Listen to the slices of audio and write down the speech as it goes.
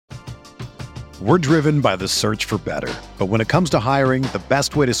We're driven by the search for better. But when it comes to hiring, the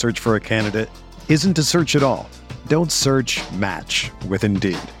best way to search for a candidate isn't to search at all. Don't search, match with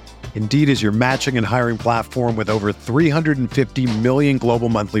Indeed. Indeed is your matching and hiring platform with over 350 million global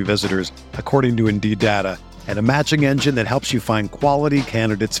monthly visitors, according to Indeed data, and a matching engine that helps you find quality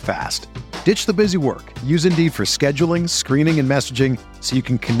candidates fast. Ditch the busy work. Use Indeed for scheduling, screening, and messaging so you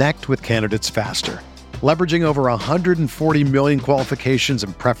can connect with candidates faster. Leveraging over 140 million qualifications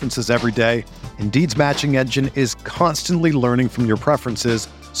and preferences every day, Indeed's matching engine is constantly learning from your preferences,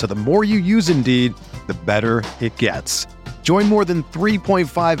 so the more you use Indeed, the better it gets. Join more than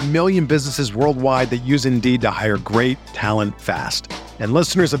 3.5 million businesses worldwide that use Indeed to hire great talent fast. And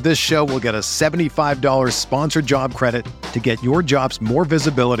listeners of this show will get a $75 sponsored job credit to get your jobs more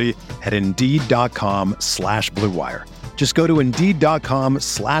visibility at Indeed.com/Blue Wire. Just go to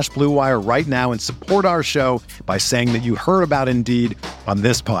Indeed.com/Blue Wire right now and support our show by saying that you heard about Indeed on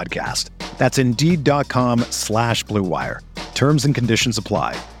this podcast. That's Indeed.com/Blue Wire. Terms and conditions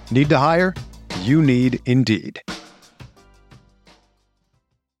apply. Need to hire? You need Indeed.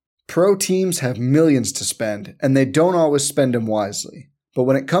 Pro teams have millions to spend, and they don't always spend them wisely. But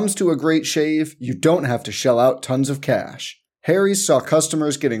when it comes to a great shave, you don't have to shell out tons of cash. Harry's saw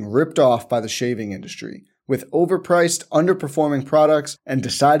customers getting ripped off by the shaving industry with overpriced, underperforming products and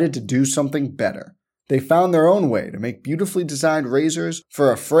decided to do something better. They found their own way to make beautifully designed razors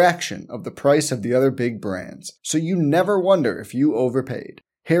for a fraction of the price of the other big brands, so you never wonder if you overpaid.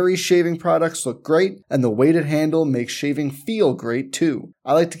 Harry's shaving products look great, and the weighted handle makes shaving feel great too.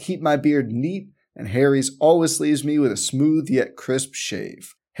 I like to keep my beard neat, and Harry's always leaves me with a smooth yet crisp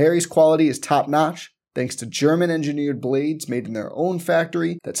shave. Harry's quality is top-notch, thanks to German-engineered blades made in their own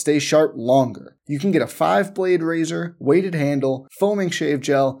factory that stay sharp longer. You can get a 5-blade razor, weighted handle, foaming shave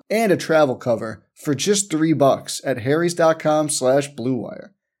gel, and a travel cover for just $3 at harrys.com/Blue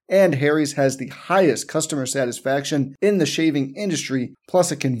Wire. And Harry's has the highest customer satisfaction in the shaving industry,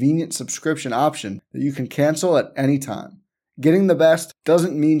 plus a convenient subscription option that you can cancel at any time. Getting the best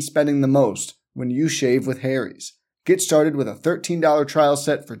doesn't mean spending the most when you shave with Harry's. Get started with a $13 trial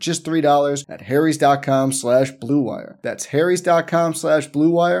set for just $3 at harrys.com/Blue Wire. That's harrys.com/Blue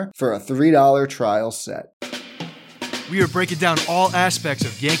Wire for a $3 trial set. We are breaking down all aspects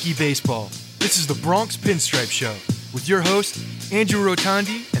of Yankee baseball. This is the Bronx Pinstripe Show with your hosts, Andrew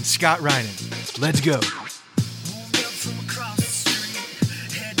Rotondi and Scott Reinen. Let's go.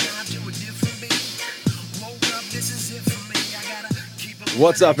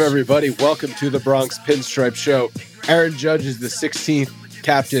 What's up, everybody? Welcome to the Bronx Pinstripe Show. Aaron Judge is the 16th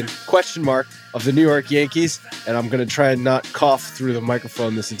captain, of the New York Yankees, and I'm going to try and not cough through the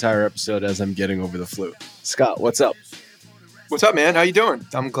microphone this entire episode as I'm getting over the flu. Scott, what's up? What's up, man? How you doing?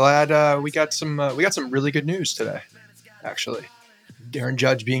 I'm glad we got some really good news today, actually. Aaron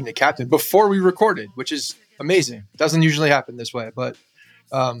Judge being the captain before we recorded, which is amazing. Doesn't usually happen this way, but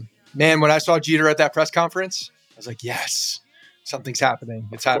man, when I saw Jeter at that press conference, I was like, yes, something's happening.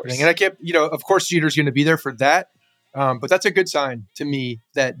 It's happening. And I kept, of course, Jeter's going to be there for that. But that's a good sign to me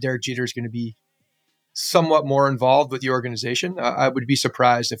that Derek Jeter is going to be somewhat more involved with the organization. I would be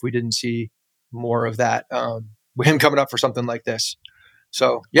surprised if we didn't see more of that with him coming up for something like this.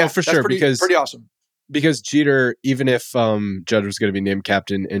 So yeah, for sure, pretty awesome. Because Jeter, even if Judge was going to be named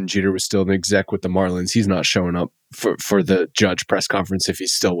captain and Jeter was still an exec with the Marlins, he's not showing up for the Judge press conference if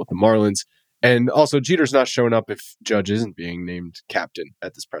he's still with the Marlins. And also, Jeter's not showing up if Judge isn't being named captain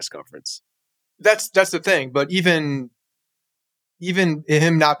at this press conference. That's the thing. But even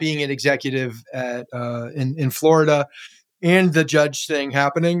him not being an executive at in Florida and the Judge thing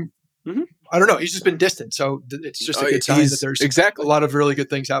happening, mm-hmm. I don't know. He's just been distant. So it's just a good sign that there's a lot of really good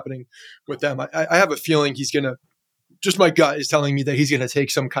things happening with them. I have a feeling he's going to, just my gut is telling me that he's going to take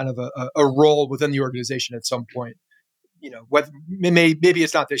some kind of a role within the organization at some point. Maybe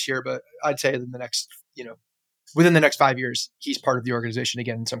it's not this year, but I'd say in the next, within the next 5 years, he's part of the organization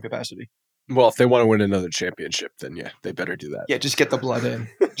again in some capacity. Well, if they want to win another championship, then yeah, they better do that. Yeah, just get the blood in.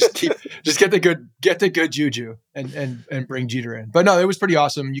 just get the good juju and bring Jeter in. But no, it was pretty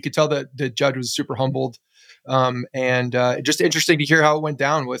awesome. You could tell that the Judge was super humbled, and just interesting to hear how it went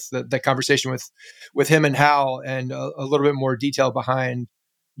down with the conversation with him and Hal, and a little bit more detail behind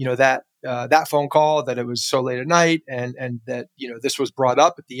that phone call, that it was so late at night, and that this was brought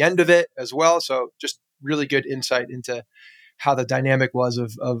up at the end of it as well. So just really good insight into how the dynamic was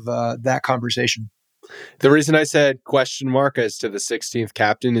of that conversation. The reason I said question mark as to the 16th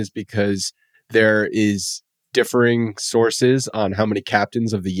captain is because there is differing sources on how many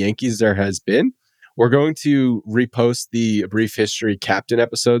captains of the Yankees there has been. We're going to repost the Brief History Captain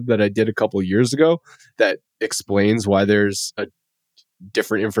episode that I did a couple of years ago that explains why there's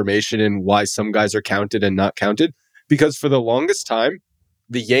different information and why some guys are counted and not counted. Because for the longest time,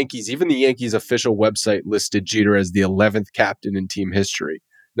 even the Yankees official website listed Jeter as the 11th captain in team history.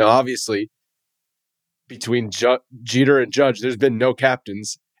 Now, obviously, between Jeter and Judge, there's been no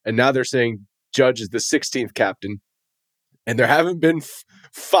captains. And now they're saying Judge is the 16th captain. And there haven't been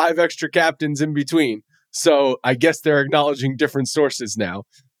 5 extra captains in between. So I guess they're acknowledging different sources now.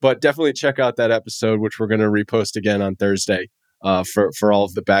 But definitely check out that episode, which we're going to repost again on Thursday for all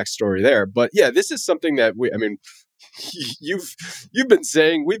of the backstory there. But yeah, this is something that we've been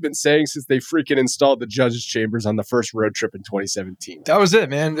saying since they freaking installed the judges' chambers on the first road trip in 2017. That was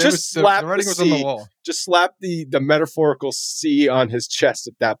it, man. The writing was on the wall. Just slap the metaphorical C on his chest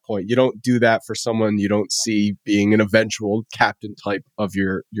at that point. You don't do that for someone you don't see being an eventual captain type of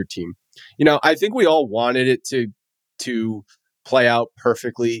your team. I think we all wanted it to play out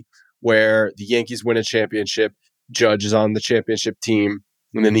perfectly, where the Yankees win a championship, Judge is on the championship team,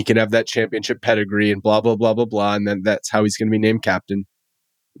 and then he can have that championship pedigree and blah, blah, blah, blah, blah. And then that's how he's going to be named captain.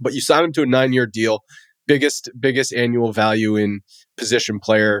 But you sign him to a 9-year deal, biggest annual value in position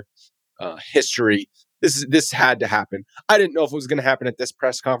player history. This had to happen. I didn't know if it was going to happen at this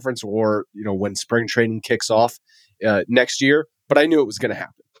press conference or, when spring training kicks off next year, but I knew it was going to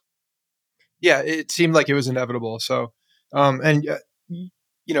happen. Yeah, it seemed like it was inevitable. So, the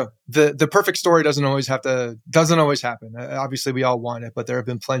perfect story doesn't always happen. Obviously, we all want it, but there have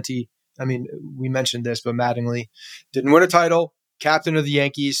been plenty. I mean, we mentioned this, but Mattingly didn't win a title. Captain of the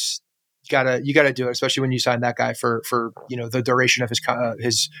Yankees, you gotta do it, especially when you sign that guy for the duration of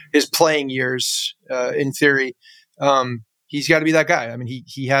his playing years. In theory, he's got to be that guy. I mean,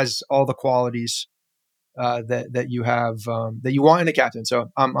 he has all the qualities that you have that you want in a captain.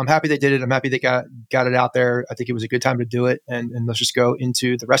 So I'm happy they did it. I'm happy they got it out there. I think it was a good time to do it. And let's just go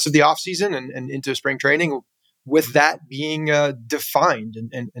into the rest of the off season and into spring training with that being defined.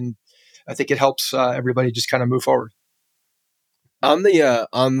 And I think it helps everybody just kind of move forward. On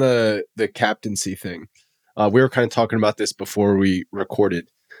the captaincy thing, we were kind of talking about this before we recorded.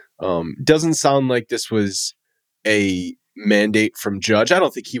 Doesn't sound like this was a mandate from Judge. I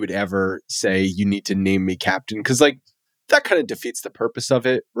don't think he would ever say you need to name me captain, because that kind of defeats the purpose of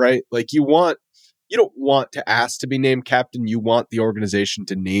it, right? You don't want to ask to be named captain. You want the organization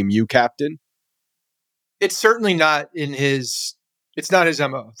to name you captain. It's certainly not it's not his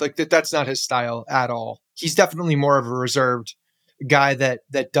MO. That's not his style at all. He's definitely more of a reserved guy that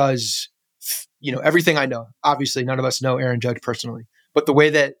does everything I know. Obviously, none of us know Aaron Judge personally, but the way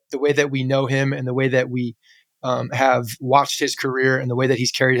that we know him and the way that we have watched his career and the way that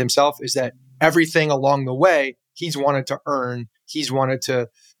he's carried himself is that everything along the way he's wanted to earn. He's wanted to,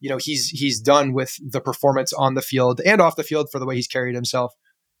 he's done with the performance on the field and off the field for the way he's carried himself.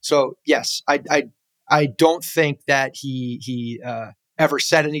 So yes, I don't think that he ever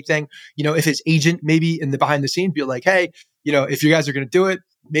said anything. If his agent maybe in the behind the scenes be like, hey, if you guys are going to do it,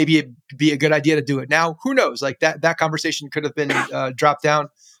 maybe it'd be a good idea to do it now. Who knows? That conversation could have been dropped down.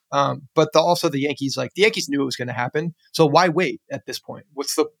 But also the Yankees knew it was going to happen. So why wait at this point?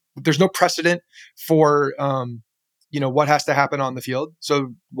 There's no precedent for, what has to happen on the field.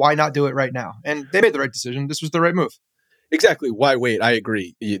 So why not do it right now? And they made the right decision. This was the right move. Exactly. Why wait? I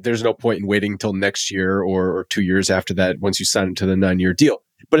agree. There's no point in waiting until next year or 2 years after that once you sign into the 9-year deal.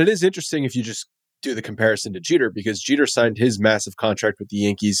 But it is interesting if you just do the comparison to Jeter, because Jeter signed his massive contract with the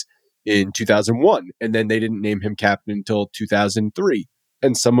Yankees in 2001, and then they didn't name him captain until 2003.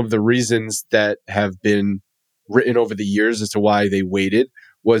 And some of the reasons that have been written over the years as to why they waited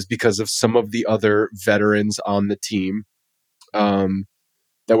was because of some of the other veterans on the team that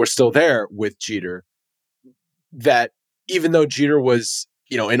were still there with Jeter. That even though Jeter was,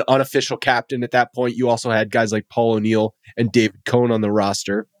 an unofficial captain at that point, you also had guys like Paul O'Neill and David Cohn on the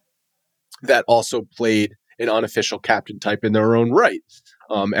roster that also played an unofficial captain type in their own right.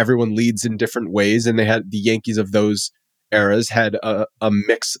 Everyone leads in different ways, and they had the Yankees of those eras had a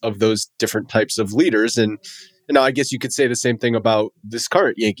mix of those different types of leaders. And now I guess you could say the same thing about this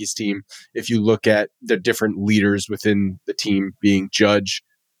current Yankees team. If you look at the different leaders within the team being Judge,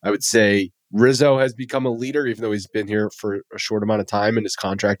 I would say Rizzo has become a leader, even though he's been here for a short amount of time and his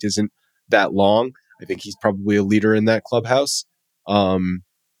contract isn't that long. I think he's probably a leader in that clubhouse. I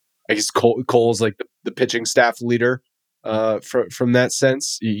guess Cole's like the pitching staff leader from that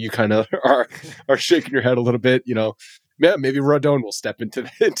sense. You kind of are shaking your head a little bit, Yeah, maybe Rodon will step into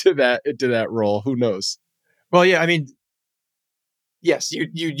that role. Who knows? Well, yeah, I mean, yes,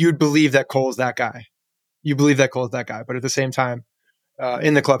 you'd believe that Cole's that guy. You believe that Cole's that guy, but at the same time,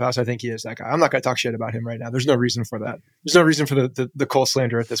 in the clubhouse, I think he is that guy. I'm not going to talk shit about him right now. There's no reason for that. There's no reason for the Cole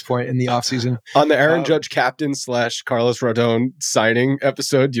slander at this point in the offseason. On the Aaron Judge captain / Carlos Rodon signing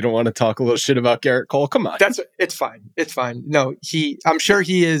episode, you don't want to talk a little shit about Garrett Cole? Come on. It's fine. It's fine. No, I'm sure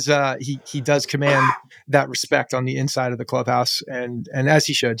he is. He does command that respect on the inside of the clubhouse, and as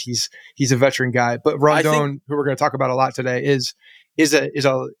he should. He's a veteran guy. But Rodon, who we're going to talk about a lot today, is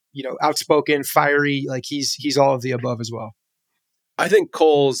a outspoken, fiery. Like he's all of the above as well. I think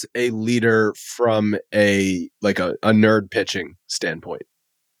Cole's a leader from a nerd pitching standpoint.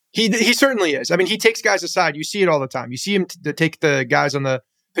 He certainly is. I mean, he takes guys aside. You see it all the time. You see him take the guys on the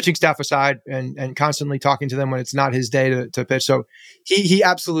pitching staff aside and constantly talking to them when it's not his day to pitch. So he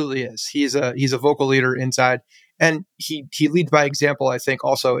absolutely is. He's a vocal leader inside, and he leads by example. I think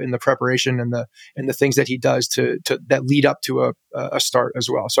also in the preparation and the things that he does to that lead up to a start as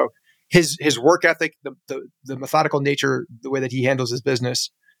well. So his work ethic, the methodical nature, the way that he handles his business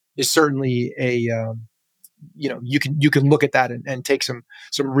is certainly a you can look at that and take some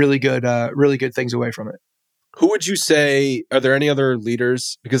really good things away from it. Who would you say, are there any other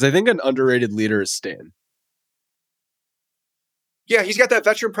leaders? Because I think an underrated leader is Stan. Yeah, he's got that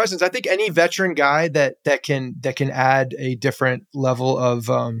veteran presence. I think any veteran guy that can add a different level of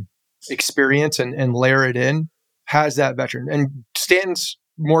experience and layer it in has that veteran. And Stan's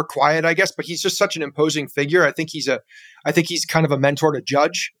more quiet, I guess, but he's just such an imposing figure. I think he's kind of a mentor to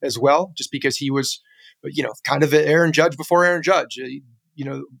Judge as well, just because he was, kind of an Aaron Judge before Aaron Judge.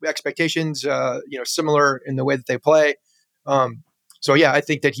 Expectations, similar in the way that they play. So yeah, I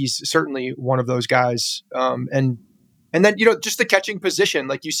think that he's certainly one of those guys. And then, just the catching position,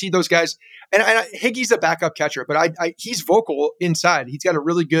 like you see those guys, and Higgy's a backup catcher, but he's vocal inside. He's got a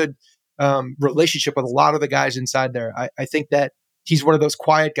really good relationship with a lot of the guys inside there. I think that he's one of those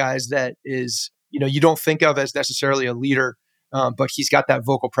quiet guys that is, you don't think of as necessarily a leader, but he's got that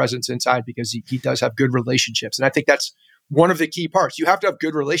vocal presence inside because he does have good relationships. And I think that's one of the key parts. You have to have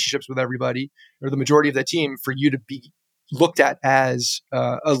good relationships with everybody or the majority of the team for you to be looked at as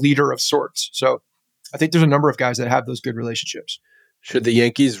a leader of sorts. So I think there's a number of guys that have those good relationships. Should the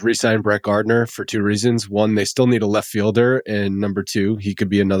Yankees re-sign Brett Gardner for two reasons? One, they still need a left fielder. And number two, he could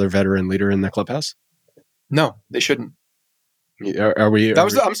be another veteran leader in the clubhouse. No, they shouldn't.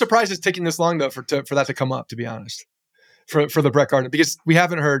 I'm surprised it's taking this long though for that to come up, to be honest, for the Brett Gardner, because we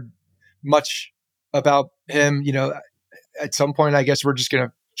haven't heard much about him. At some point, I guess we're just going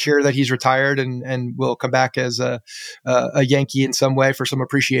to hear that he's retired and will come back as a Yankee in some way for some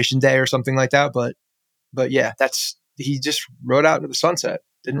appreciation day or something like that. But yeah, he just rode out into the sunset.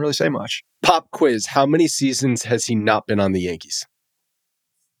 Didn't really say much. Pop quiz. How many seasons has he not been on the Yankees?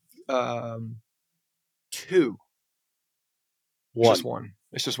 2. One.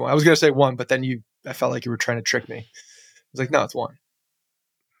 It's just one. I was going to say 1, but then I felt like you were trying to trick me. I was like, no, it's 1.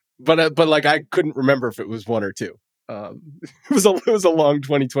 But like I couldn't remember if it was 1 or 2. It was a long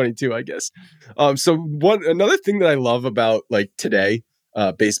 2022, I guess. So another thing that I love about like today,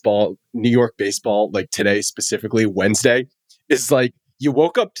 baseball, New York baseball, like today specifically Wednesday, is like you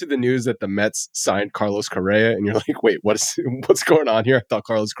woke up to the news that the Mets signed Carlos Correa, and you're like, wait, what's going on here? I thought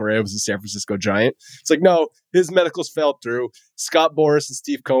Carlos Correa was a San Francisco Giant. It's like, no, his medicals fell through. Scott Boras and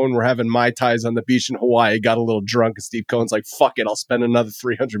Steve Cohen were having Mai Tais on the beach in Hawaii, got a little drunk, and Steve Cohen's like, fuck it, I'll spend another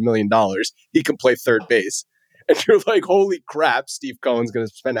 $300 million. He can play third base. And you're like, holy crap, Steve Cohen's going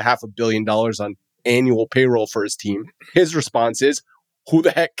to spend $500 million on annual payroll for his team. His response is, who the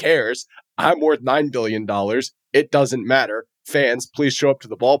heck cares? I'm worth $9 billion. It doesn't matter. Fans, please show up to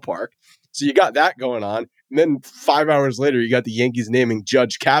the ballpark. So you got that going on. And then 5 hours later, you got the Yankees naming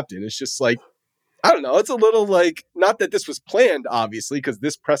Judge captain. It's just like, I don't know. It's a little like, not that this was planned, obviously, because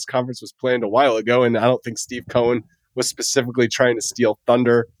this press conference was planned a while ago. And I don't think Steve Cohen was specifically trying to steal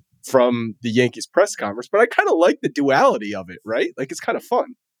thunder from the Yankees press conference, but I kind of like the duality of it, right? Like, it's kind of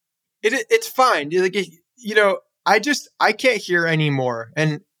fun. It's fine. Like, I can't hear anymore.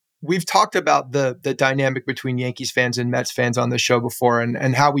 And we've talked about the dynamic between Yankees fans and Mets fans on this show before,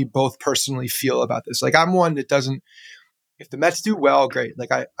 and how we both personally feel about this. Like, I'm one that doesn't, if the Mets do well, great.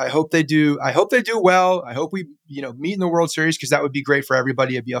 Like, I hope they do. I hope they do well. I hope we, meet in the World Series, because that would be great for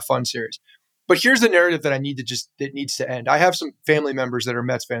everybody. It'd be a fun series. But here's the narrative that that needs to end. I have some family members that are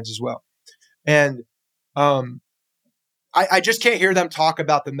Mets fans as well. And I just can't hear them talk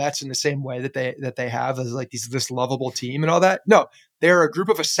about the Mets in the same way that they have as like this lovable team and all that. No, they're a group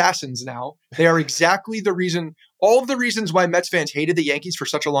of assassins now. They are exactly the reason, all of the reasons why Mets fans hated the Yankees for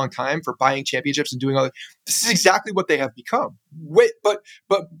such a long time, for buying championships and doing all that. This is exactly what they have become. But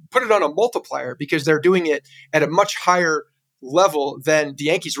put it on a multiplier, because they're doing it at a much higher level than the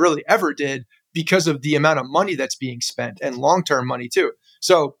Yankees really ever did because of the amount of money that's being spent and long-term money too.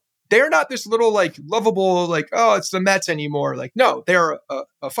 So they're not this little like lovable, like, oh, it's the Mets anymore. Like, no, they're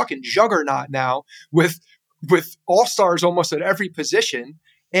a fucking juggernaut now with all-stars almost at every position.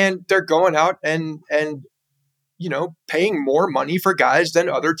 And they're going out and paying more money for guys than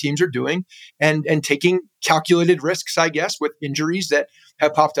other teams are doing and taking calculated risks, I guess, with injuries that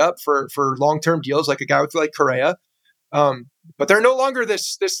have popped up for long-term deals, like a guy with like Correa. But they're no longer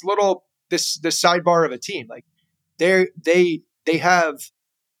this sidebar of a team. Like they have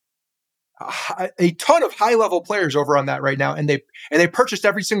a ton of high-level players over on that right now, and they purchased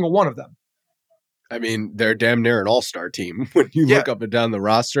every single one of them. I mean, they're damn near an all-star team when you look up and down the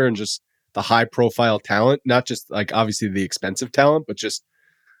roster and just the high-profile talent, not just like obviously the expensive talent, but just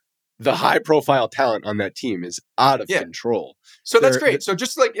the high-profile talent on that team is out of control. So that's great. So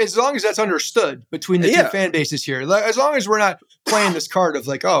just like as long as that's understood between the two fan bases here, as long as we're not playing this card of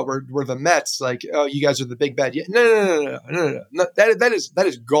like, oh, we're the Mets, like, oh, you guys are the big bad. No. That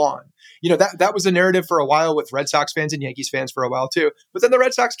is gone. That was a narrative for a while with Red Sox fans and Yankees fans for a while too. But then the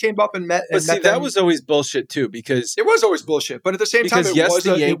Red Sox came up and met. But see, that was always bullshit too, because it was always bullshit. But at the same time,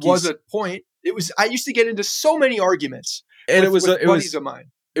 it was a point. I used to get into so many arguments, and with buddies of mine.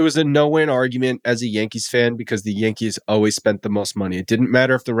 It was a no-win argument as a Yankees fan because the Yankees always spent the most money. It didn't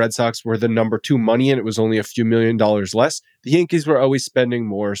matter if the Red Sox were the number 2 money and it was only a few $1 million less. The Yankees were always spending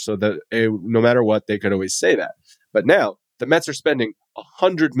more, so that no matter what, they could always say that. But now the Mets are spending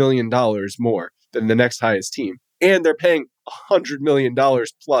 $100 million more than the next highest team, and they're paying $100 million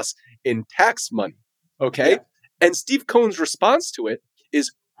plus in tax money. Okay? Yeah. And Steve Cohen's response to it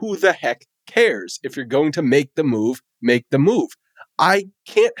is, who the heck cares? If you're going to make the move, make the move. I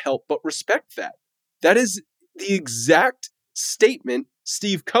can't help but respect that. That is the exact statement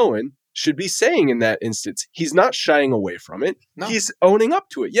Steve Cohen should be saying in that instance. He's not shying away from it. No. He's owning up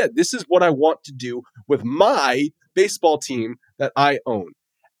to it. Yeah, this is what I want to do with my baseball team that I own.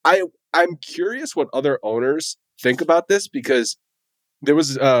 I'm curious what other owners think about this, because there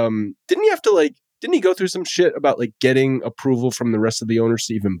was didn't he go through some shit about like getting approval from the rest of the owners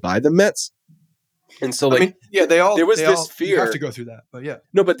to even buy the Mets? And so, like, there was this fear. You have to go through that, but yeah.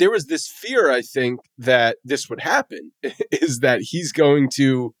 No, but there was this fear, I think, that this would happen, is that he's going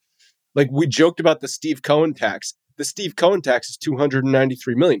to, like, we joked about the Steve Cohen tax. The Steve Cohen tax is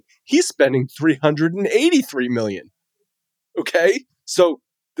 $293 million. He's spending $383 million. Okay? So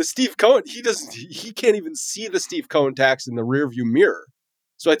the Steve Cohen, he can't even see the Steve Cohen tax in the rearview mirror.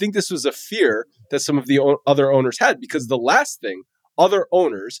 So I think this was a fear that some of the other owners had, because the last thing other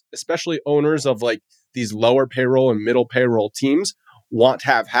owners, especially owners of like these lower payroll and middle payroll teams, want to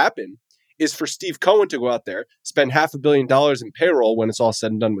have happen is for Steve Cohen to go out there, spend $500 million in payroll when it's all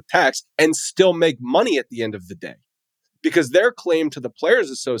said and done with tax, and still make money at the end of the day. Because their claim to the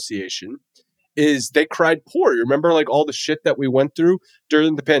Players Association is they cried poor. You remember like all the shit that we went through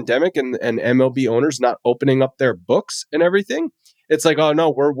during the pandemic and MLB owners not opening up their books and everything? It's like, oh no,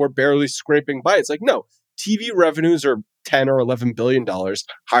 we're barely scraping by. It's like, no, TV revenues are $10 or $11 billion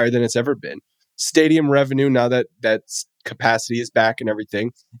higher than it's ever been. Stadium revenue, now that capacity is back and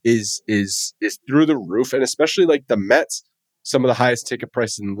everything, is through the roof. And especially like the Mets, some of the highest ticket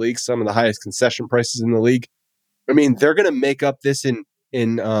prices in the league, some of the highest concession prices in the league. I mean, they're going to make up this in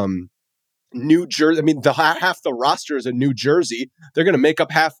New Jersey. I mean, half the roster is in New Jersey. They're going to make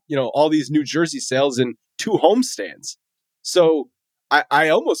up half, all these New Jersey sales in 2 homestands. So I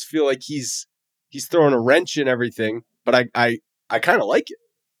almost feel like he's throwing a wrench in everything, but I kind of like it.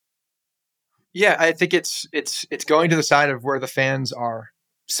 Yeah, I think it's going to the side of where the fans are.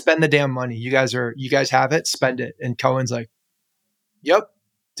 Spend the damn money. You guys have it, spend it. And Cohen's like, yep,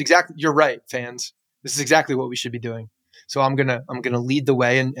 you're right, fans. This is exactly what we should be doing. So I'm gonna lead the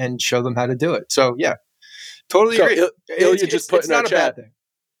way and show them how to do it. So yeah, totally agree. Ilya just put in our chat.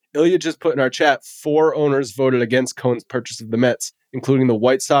 Ilya just put in our chat, 4 owners voted against Cohen's purchase of the Mets, including the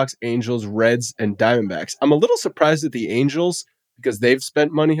White Sox, Angels, Reds, and Diamondbacks. I'm a little surprised at the Angels because they've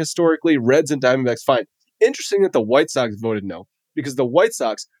spent money historically. Reds and Diamondbacks, fine. Interesting that the White Sox voted no, because the White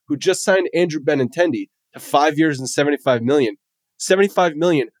Sox, who just signed Andrew Benintendi to 5 years and $75 million,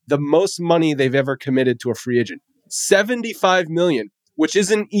 the most money they've ever committed to a free agent. $75 million, which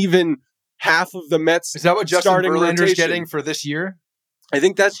isn't even half of the Mets. Is that what Justin Verlander's getting for this year? I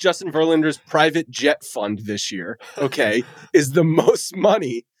think that's Justin Verlander's private jet fund this year, okay, is the most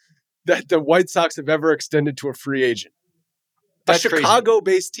money that the White Sox have ever extended to a free agent. That's a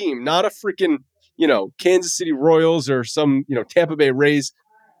Chicago-based team, not a freaking, Kansas City Royals or some, Tampa Bay Rays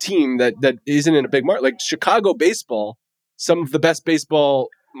team that isn't in a big market. Like Chicago baseball, some of the best baseball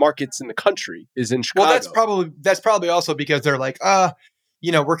markets in the country is in Chicago. Well, that's probably also because they're like,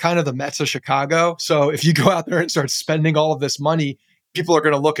 we're kind of the Mets of Chicago. So if you go out there and start spending all of this money, people are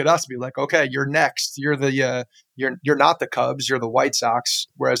going to look at us and be like, okay, you're next. You're the you're not the Cubs, you're the White Sox.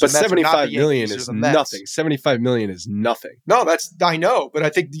 Whereas but the Mets 75 million is nothing. 75 million is nothing. No, I know, but I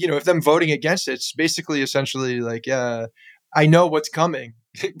think if them voting against it's basically essentially like, I know what's coming.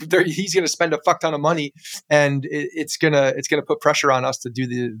 He's going to spend a fuck ton of money, and it's gonna put pressure on us to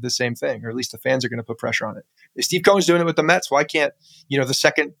do the same thing, or at least the fans are going to put pressure on it. If Steve Cohen's doing it with the Mets, why can't the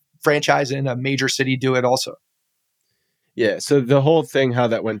second franchise in a major city do it also? Yeah, so the whole thing, how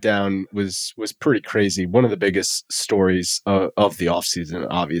that went down was pretty crazy. One of the biggest stories of the offseason,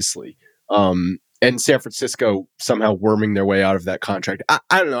 obviously. And San Francisco somehow worming their way out of that contract. I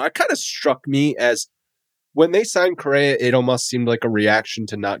don't know. It kind of struck me as when they signed Correa, it almost seemed like a reaction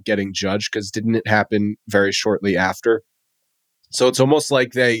to not getting Judge, because didn't it happen very shortly after? So it's almost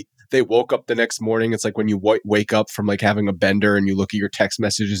like they woke up the next morning. It's like when you wake up from like having a bender and you look at your text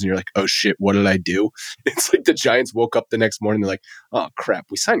messages and you're like, oh shit, what did I do? It's like the Giants woke up the next morning. They're like, oh crap,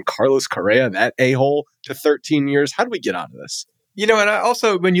 we signed Carlos Correa, that a-hole, to 13 years. How do we get out of this? And I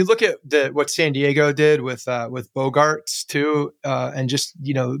also, when you look at what San Diego did with Bogarts too, and just,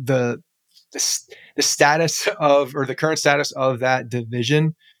 the status of, or the current status of that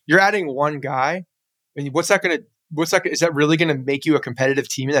division, you're adding one guy. And is that really going to make you a competitive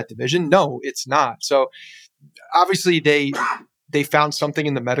team in that division? No, it's not. So obviously they found something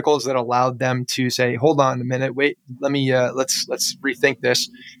in the medicals that allowed them to say, hold on a minute, wait, let me, let's rethink this.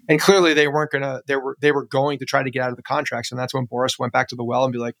 And clearly they were going to try to get out of the contracts. And that's when Boris went back to the well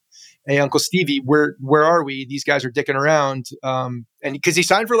and be like, hey, Uncle Stevie, where are we? These guys are dicking around. And because he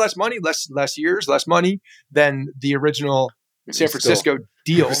signed for less money, less years, less money than the original San Francisco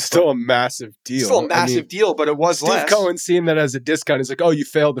deal. It was still a massive deal. Still a massive deal, but it was Steve less. Cohen seeing that as a discount. He's like, oh, you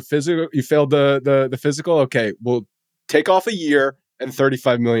failed the physical. You failed the physical. Okay, we'll take off a year and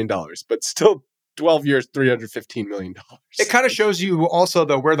 $35 million, but still 12 years, $315 million. It kind of shows you also,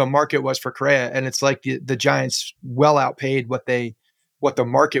 though, where the market was for Correa. And it's like the Giants well outpaid what the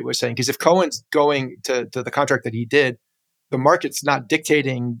market was saying. Because if Cohen's going to the contract that he did, the market's not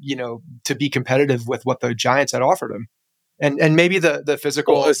dictating, to be competitive with what the Giants had offered him. And maybe the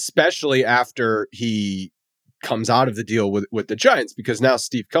physical. Well, especially after he comes out of the deal with the Giants, because now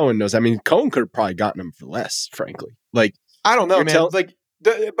Steve Cohen knows. I mean, Cohen could have probably gotten him for less, frankly. Like, I don't know, man.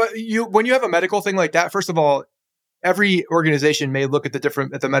 When you have a medical thing like that, first of all, every organization may look at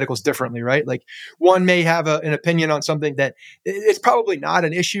the medicals differently, right? Like one may have an opinion on something that it's probably not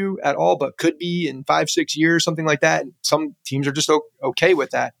an issue at all, but could be in 5-6 years, something like that. And some teams are just okay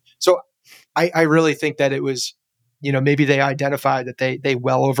with that. So I really think that it was, maybe they identified that they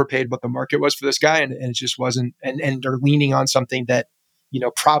well overpaid what the market was for this guy, and it just wasn't, and they're leaning on something that,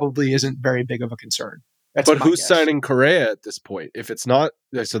 probably isn't very big of a concern. But who's signing Correa at this point? If it's not,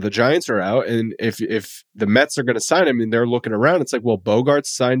 so the Giants are out, and if the Mets are going to sign him and they're looking around, it's like, well, Bogarts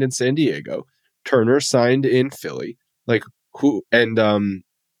signed in San Diego, Turner signed in Philly, like who, and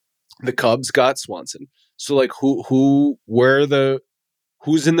the Cubs got Swanson. So like who's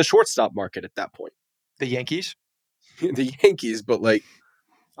in the shortstop market at that point? The Yankees. The Yankees, but like,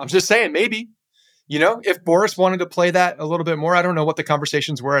 I'm just saying, maybe. If Boris wanted to play that a little bit more, I don't know what the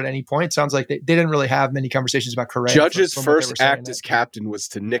conversations were at any point. It sounds like they didn't really have many conversations about Correa. Judge's first act as captain was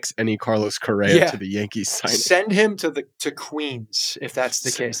to nix any Carlos Correa to the Yankees signing. Send him to Queens if that's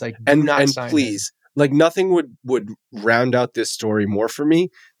the case. Like, and please, like nothing would round out this story more for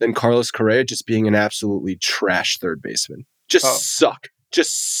me than Carlos Correa just being an absolutely trash third baseman. Just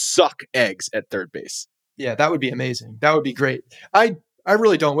suck eggs at third base. Yeah, that would be amazing. That would be great. I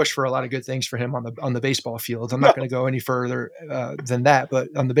really don't wish for a lot of good things for him on the baseball field. I'm not going to go any further than that, but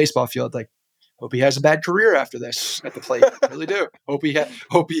on the baseball field, like, hope he has a bad career after this at the plate. I really do. Hope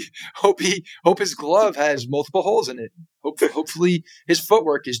his glove has multiple holes in it. Hopefully his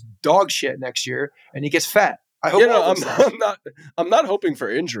footwork is dog shit next year and he gets fat. I hope. I'm not hoping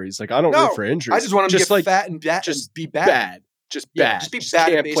for injuries. Like, I don't root for injuries. I just want him to get fat and just be bad. Just bad. Just be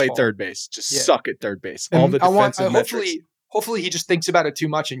bad. Can't play third base. Just suck at third base. All the defensive metrics. Hopefully he just thinks about it too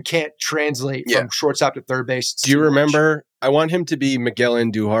much and can't translate from shortstop to third base. Do you remember? I want him to be Miguel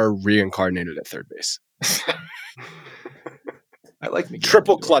Andujar reincarnated at third base. I like Miguel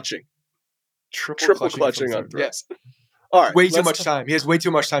Triple Andujar. clutching. Triple clutching on throws. Yes. All right. Way too much time. He has way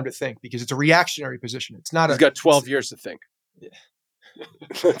too much time to think because it's a reactionary position. It's not. He's got 12 years to think. Yeah.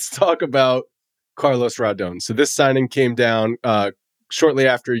 Let's talk about Carlos Rodon. So this signing came down shortly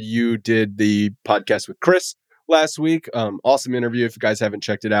after you did the podcast with Chris last week. Awesome interview. If you guys haven't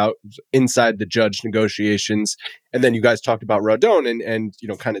checked it out, inside the Judge negotiations. And then you guys talked about Rodon and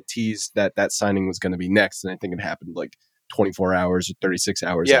kind of teased that signing was going to be next. And I think it happened like 24 hours or 36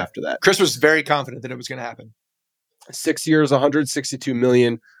 hours Yeah. after that. Chris was very confident that it was going to happen. 6 years, 162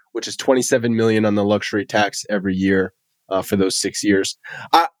 million, which is 27 million on the luxury tax every year for those 6 years.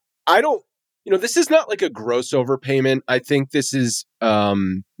 I don't, this is not like a gross overpayment. I think this is,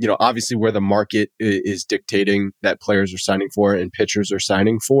 obviously where the market is dictating that players are signing for and pitchers are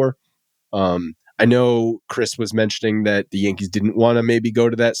signing for. I know Chris was mentioning that the Yankees didn't want to maybe go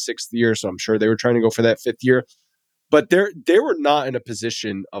to that 6th year, so I'm sure they were trying to go for that 5th year. But they were not in a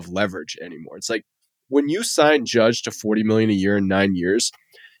position of leverage anymore. It's like when you sign Judge to $40 million a year in 9 years,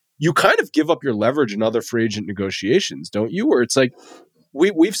 you kind of give up your leverage in other free agent negotiations, don't you? Where it's like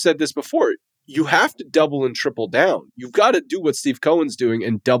we've said this before. You have to double and triple down. You've got to do what Steve Cohen's doing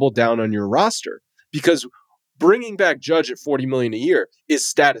and double down on your roster, because bringing back Judge at $40 million a year is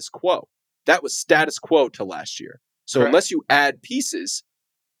status quo. That was status quo to last year. So Correct. Unless you add pieces,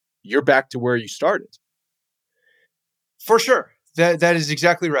 you're back to where you started. For sure. That is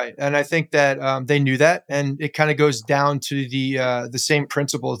exactly right. And I think that they knew that. And it kind of goes down to the same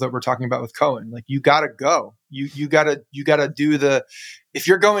principles that we're talking about with Cohen. Like, you got to go. You got to do the, if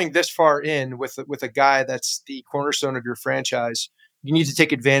you're going this far in with a guy that's the cornerstone of your franchise, you need to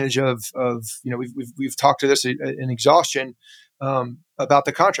take advantage of we've talked to this in exhaustion about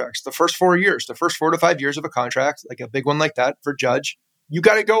the contracts. The first 4 years, the first 4 to 5 years of a contract, like a big one like that for Judge, you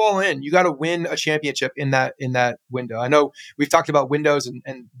got to go all in. You got to win a championship in that window. I know we've talked about windows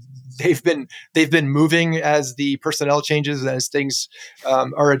and they've been moving as the personnel changes, as things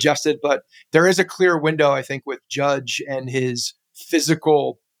are adjusted, but there is a clear window, I think, with Judge and his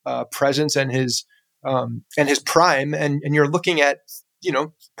physical presence and his prime, and you're looking at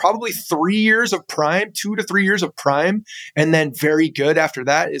probably 3 years of prime, 2 to 3 years of prime, and then very good after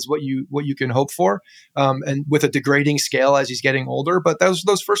that is what you can hope for, and with a degrading scale as he's getting older. But those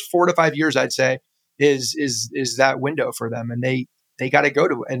first 4 to 5 years, I'd say, is that window for them, and they got to go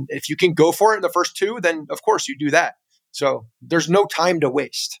to it. And if you can go for it in the first 2, then of course you do that. So there's no time to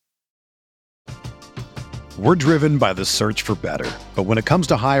waste. We're driven by the search for better, but when it comes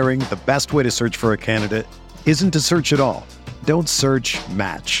to hiring, the best way to search for a candidate isn't to search at all. Don't search,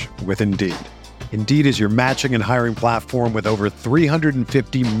 match with Indeed. Indeed is your matching and hiring platform with over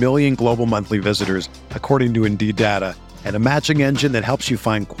 350 million global monthly visitors, according to Indeed data, and a matching engine that helps you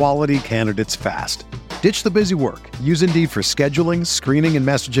find quality candidates fast. Ditch the busy work. Use Indeed for scheduling, screening, and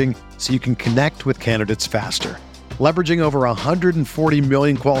messaging so you can connect with candidates faster. Leveraging over 140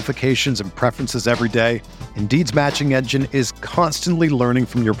 million qualifications and preferences every day, Indeed's matching engine is constantly learning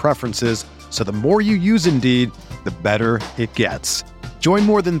from your preferences, so the more you use Indeed, the better it gets. Join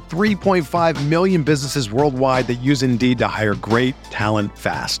more than 3.5 million businesses worldwide that use Indeed to hire great talent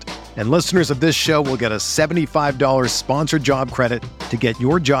fast. And listeners of this show will get a $75 sponsored job credit to get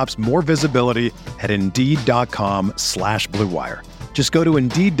your jobs more visibility at Indeed.com/Blue Wire. Just go to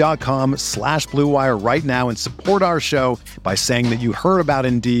Indeed.com/Blue Wire right now and support our show by saying that you heard about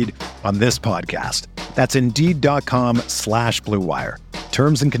Indeed on this podcast. That's Indeed.com/Blue Wire.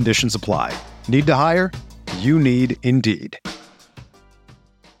 Terms and conditions apply. Need to hire? You need Indeed.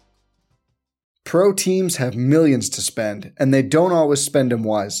 Pro teams have millions to spend, and they don't always spend them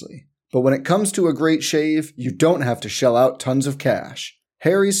wisely. But when it comes to a great shave, you don't have to shell out tons of cash.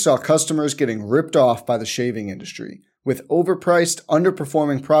 Harry's saw customers getting ripped off by the shaving industry with overpriced,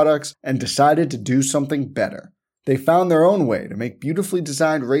 underperforming products and decided to do something better. They found their own way to make beautifully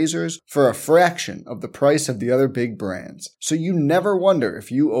designed razors for a fraction of the price of the other big brands, so you never wonder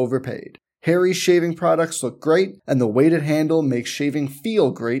if you overpaid. Harry's shaving products look great, and the weighted handle makes shaving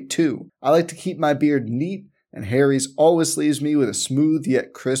feel great too. I like to keep my beard neat, and Harry's always leaves me with a smooth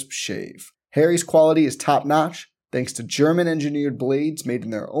yet crisp shave. Harry's quality is top-notch, thanks to German-engineered blades made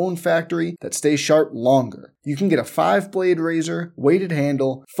in their own factory that stay sharp longer. You can get a 5-blade razor, weighted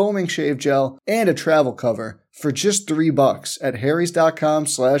handle, foaming shave gel, and a travel cover for just $3 at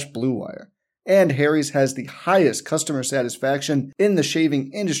harrys.com/Blue Wire. And Harry's has the highest customer satisfaction in the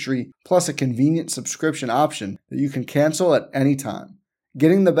shaving industry, plus a convenient subscription option that you can cancel at any time.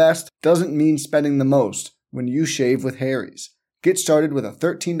 Getting the best doesn't mean spending the most when you shave with Harry's. Get started with a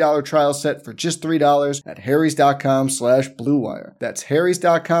 $13 trial set for just $3 at harrys.com/Blue Wire. That's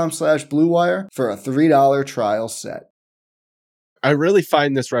harrys.com/Blue Wire for a $3 trial set. I really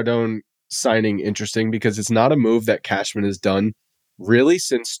find this Rodon signing interesting because it's not a move that Cashman has done really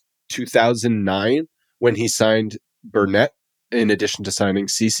since 2009 when he signed Burnett in addition to signing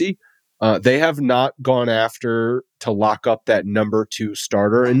CeCe. They have not gone after to lock up that number 2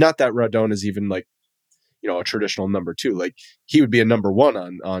 starter, and not that Rodon is even like, a traditional number 2. Like, he would be a number 1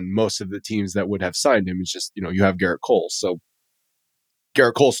 on most of the teams that would have signed him. It's just, you have Garrett Cole. So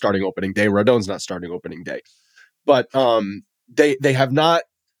Garrett Cole's starting opening day. Rodon's not starting opening day. But they have not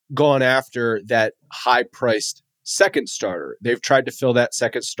gone after that high-priced second starter. They've tried to fill that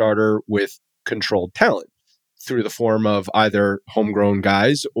second starter with controlled talent through the form of either homegrown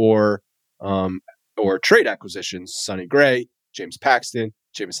guys or trade acquisitions. Sonny Gray, James Paxton,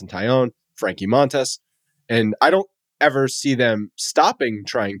 Jameson Taillon, Frankie Montas. And I don't ever see them stopping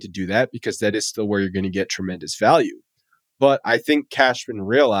trying to do that because that is still where you're going to get tremendous value. But I think Cashman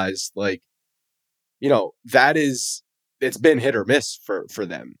realized, like, it's been hit or miss for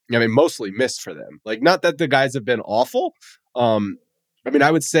them. I mean, mostly miss for them. Like, not that the guys have been awful. I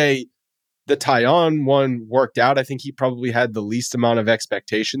would say the Taillon one worked out. I think he probably had the least amount of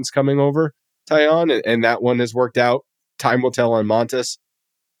expectations coming over Taillon, and that one has worked out. Time will tell on Montas.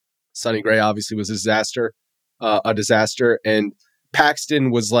 Sonny Gray obviously was a disaster, and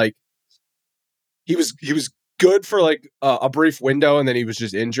Paxton was like, he was good for like a brief window, and then he was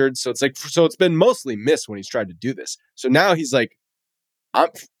just injured. So it's been mostly miss when he's tried to do this. So now he's like,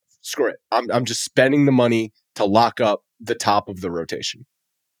 screw it. I'm just spending the money to lock up the top of the rotation.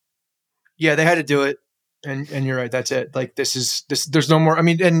 Yeah, they had to do it. And you're right. That's it. Like this. There's no more. I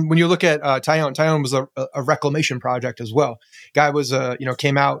mean, and when you look at Taillon was a reclamation project as well. Guy was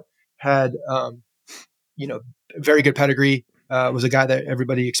came out, had very good pedigree. Was a guy that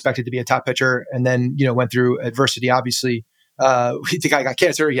everybody expected to be a top pitcher, and then went through adversity. Obviously, the guy got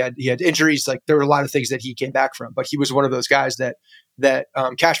cancer. He had injuries. Like there were a lot of things that he came back from. But he was one of those guys that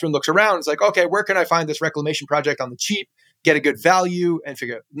Cashman looks around. It's like, okay, where can I find this reclamation project on the cheap? Get a good value and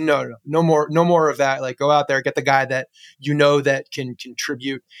figure no more of that. Like go out there, get the guy that that can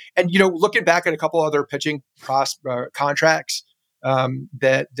contribute. And looking back at a couple other pitching contracts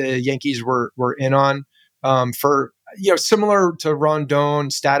that the Yankees were in on for similar to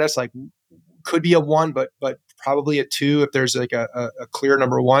Rodon status, like could be a 1, but probably a 2 if there's like a clear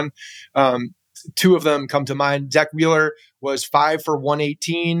number 1. 2 of them come to mind. Zach Wheeler was 5 for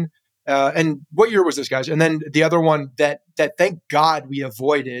 118. And what year was this, guys? And then the other one that thank God we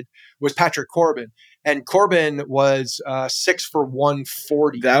avoided was Patrick Corbin. And Corbin was 6 for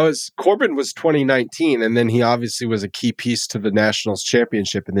 140. Corbin was 2019, and then he obviously was a key piece to the Nationals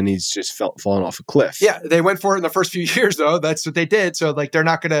championship, and then he's just fallen off a cliff. Yeah, they went for it in the first few years, though. That's what they did. So like they're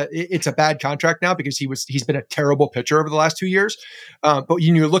not gonna. It's a bad contract now because he's been a terrible pitcher over the last 2 years. But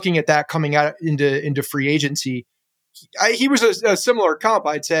you're looking at that coming out into free agency. He was a similar comp,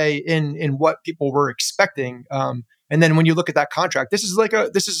 I'd say, in what people were expecting. And then when you look at that contract, this is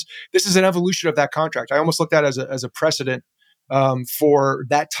an evolution of that contract. I almost looked at it as a precedent for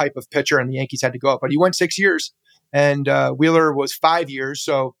that type of pitcher, and the Yankees had to go up. But he went 6 years, and Wheeler was 5 years.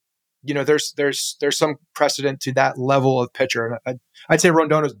 So there's some precedent to that level of pitcher, and I'd say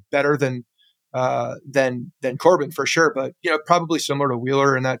Rodon is better than Corbin for sure, but probably similar to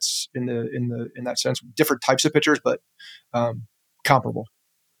Wheeler, and that's in that sense, different types of pitchers, but comparable.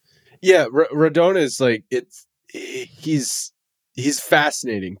 Yeah, Rodon is like he's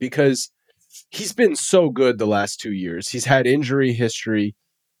fascinating because he's been so good the last 2 years. He's had injury history,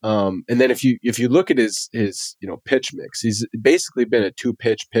 and then if you look at his pitch mix, he's basically been a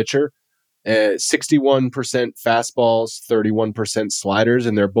 2-pitch pitcher. 61% fastballs, 31% sliders,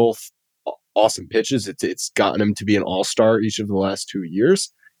 and they're both awesome pitches. It's gotten him to be an all-star each of the last 2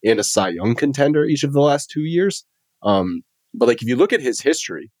 years and a Cy Young contender each of the last 2 years. But like if you look at his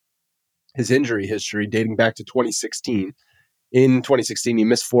injury history dating back to 2016, in 2016 he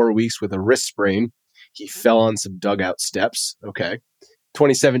missed 4 weeks with a wrist sprain. He fell on some dugout steps. Okay.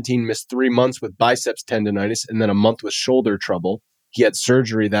 2017 missed 3 months with biceps tendonitis and then a month with shoulder trouble. He had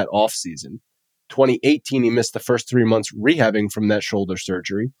surgery that offseason. 2018 he missed the first 3 months rehabbing from that shoulder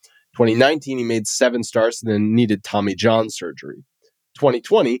surgery. 2019, he made 7 starts and then needed Tommy John surgery.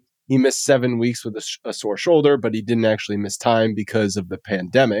 2020, he missed 7 weeks with a sore shoulder, but he didn't actually miss time because of the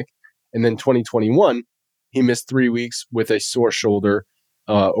pandemic. And then 2021, he missed 3 weeks with a sore shoulder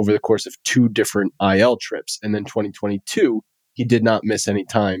over the course of 2 different IL trips. And then 2022, he did not miss any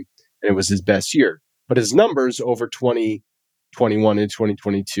time, and it was his best year. But his numbers over 2021 and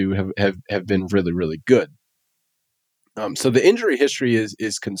 2022 have been really, really good. So the injury history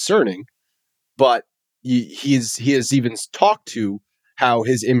is concerning, but he has even talked to how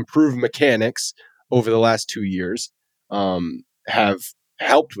his improved mechanics over the last 2 years have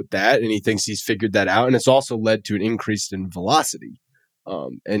helped with that, and he thinks he's figured that out, and it's also led to an increase in velocity.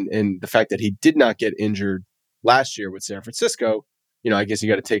 And the fact that he did not get injured last year with San Francisco, I guess you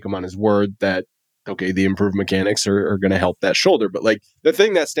got to take him on his word that okay, the improved mechanics are going to help that shoulder. But like the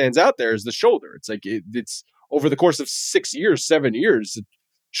thing that stands out there is the shoulder. It's like it's over the course of 6 years, 7 years,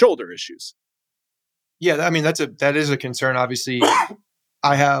 shoulder issues. Yeah, I mean that is a concern. Obviously,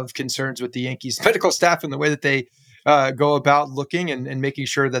 I have concerns with the Yankees medical staff and the way that they go about looking and making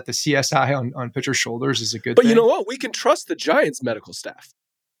sure that the CSI on pitcher shoulders is a good thing. But you know what? We can trust the Giants medical staff.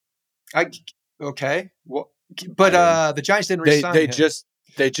 Okay. Well, but the Giants didn't resign him.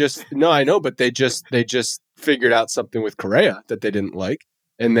 They just no, I know, but they just figured out something with Correa that they didn't like,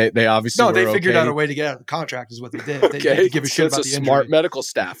 and they obviously they figured out a way to get out of the contract is what they did. They didn't give a shit about the injury. Smart medical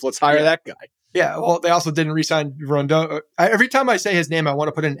staff. Let's hire that guy. Yeah, well, they also didn't re-sign Rodon. Every time I say his name, I want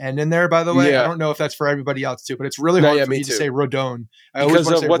to put an N in there, by the way. I don't know if that's for everybody else, too, but it's really hard for me to say Rodon. I always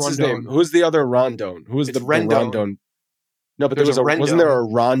want to say what's Rondon. His name? Who's the other Rondon? Who's the Rondon? No, but wasn't there a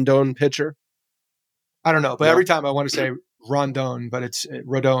Rondon pitcher? I don't know, but every time I want to say Rondon, but it's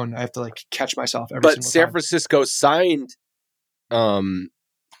Rodon. I have to catch myself every single time. But San Francisco signed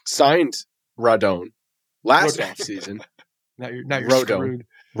Rodon last offseason. Now you're screwed.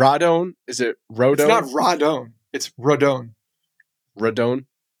 Rodon? Is it Rodon? It's not Rodon. It's Rodon. Rodon?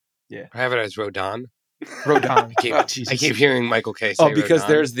 Yeah. I have it as Rodon. Rodon. I keep hearing Michael K say because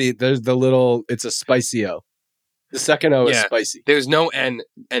Rodon. there's the little, it's a spicy O. The second O is spicy. There's no N,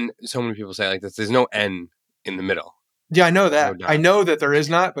 and so many people say it like this. There's no N in the middle. Yeah, I know that. Rodon. I know that there is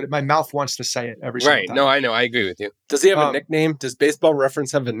not, but my mouth wants to say it every single time. Right. No, I know. I agree with you. Does he have a nickname? Does Baseball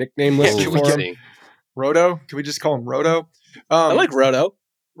Reference have a nickname listed for him? Roto? Can we just call him Roto? I like Roto.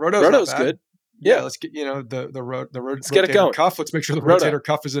 Roto's good. Yeah, let's get let's get it going. Cuff. Let's make sure the rotator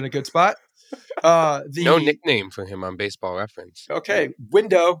cuff is in a good spot. No nickname for him on Baseball Reference. Okay,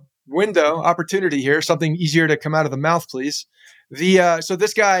 window opportunity here. Something easier to come out of the mouth, please. So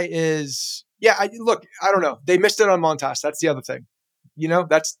this guy is I don't know. They missed it on Montas. That's the other thing.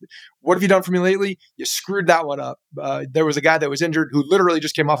 That's what have you done for me lately? You screwed that one up. There was a guy that was injured who literally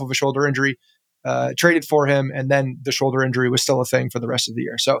just came off of a shoulder injury. Traded for him, and then the shoulder injury was still a thing for the rest of the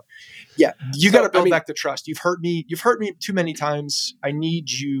year. So, you got to build back the trust. You've hurt me too many times. I need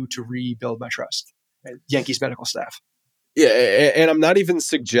you to rebuild my trust. Yankees medical staff. Yeah, and I'm not even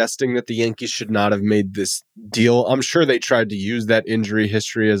suggesting that the Yankees should not have made this deal. I'm sure they tried to use that injury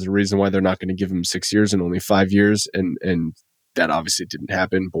history as a reason why they're not going to give him 6 years and only 5 years, and that obviously didn't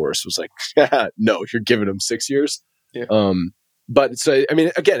happen. Boris was like, "No, you're giving him 6 years." Yeah. But so, I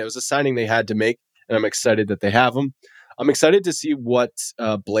mean, again, it was a signing they had to make, and I'm excited that they have him. I'm excited to see what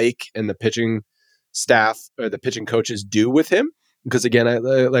Blake and the pitching staff or the pitching coaches do with him. Because again,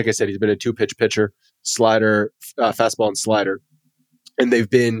 like I said, he's been a 2-pitch pitcher, slider, fastball and slider. And they've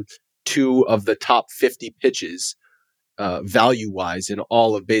been 2 of the top 50 pitches value-wise in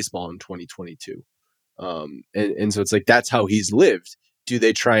all of baseball in 2022. And so it's like, that's how he's lived. Do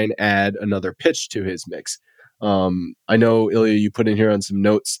they try and add another pitch to his mix? I know, Ilya, you put in here on some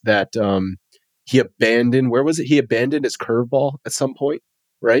notes that he abandoned, where was it? He abandoned his curveball at some point,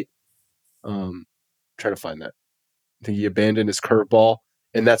 right? Trying to find that. I think he abandoned his curveball,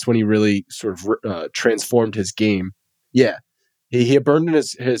 and that's when he really sort of transformed his game. Yeah, he abandoned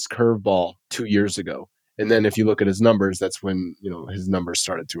his curveball 2 years ago. And then if you look at his numbers, that's when his numbers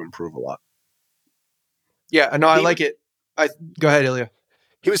started to improve a lot. Yeah, no, I like it. Go ahead, Ilya.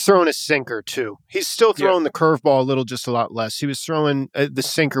 He was throwing a sinker, too. He's still throwing the curveball just a lot less. He was throwing the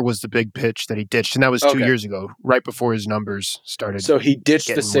sinker was the big pitch that he ditched, and that was 2 years ago, right before his numbers started. So he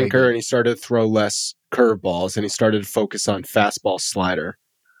ditched the sinker, and he started to throw less curveballs, and he started to focus on fastball slider,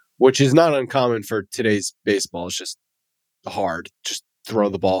 which is not uncommon for today's baseball. It's just hard. Just throw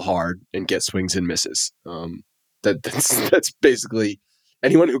the ball hard and get swings and misses. That's basically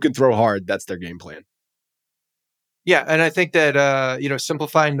anyone who can throw hard, that's their game plan. Yeah, and I think that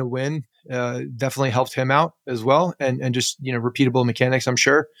simplifying the win definitely helped him out as well, and just repeatable mechanics, I'm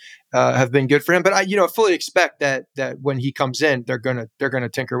sure, have been good for him. But I fully expect that when he comes in, they're gonna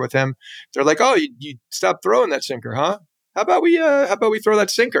tinker with him. They're like, oh, you stop throwing that sinker, huh? How about we throw that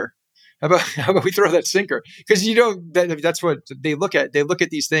sinker? How about we throw that sinker? Because that's what they look at. They look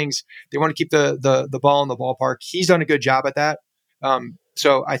at these things. They want to keep the ball in the ballpark. He's done a good job at that.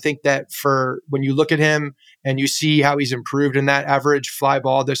 So I think that for when you look at him and you see how he's improved in that average fly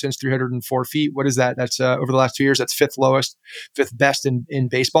ball distance, 304 feet, what is that? That's over the last 2 years, that's fifth best in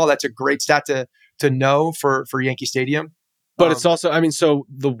baseball. That's a great stat to know for Yankee Stadium. But it's also, so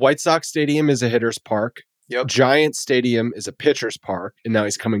the White Sox Stadium is a hitter's park. Yep. Giant Stadium is a pitcher's park. And now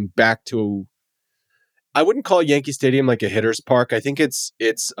he's coming back to, I wouldn't call Yankee Stadium like a hitter's park. I think it's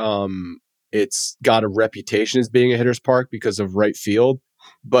got a reputation as being a hitter's park because of right field.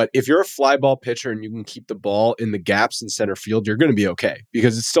 But if you're a fly ball pitcher and you can keep the ball in the gaps in center field, you're going to be okay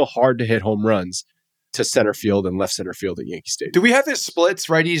because it's still hard to hit home runs to center field and left center field at Yankee Stadium. Do we have this splits,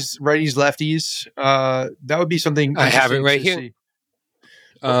 righties, lefties? That would be something. I have it right here.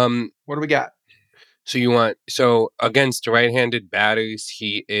 What do we got? So against right-handed batters,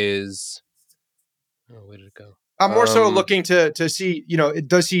 he is. Oh, where did it go? I'm more so looking to see,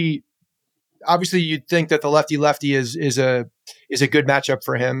 does he? Obviously, you'd think that the lefty is a good matchup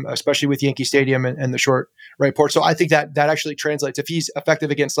for him, especially with Yankee Stadium and the short right port. So I think that actually translates. If he's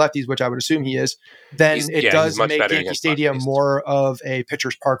effective against lefties, which I would assume he is, then it does make Yankee Stadium more of a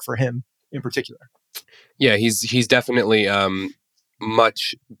pitcher's park for him in particular. Yeah, he's definitely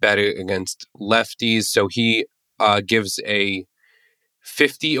much better against lefties. So he gives a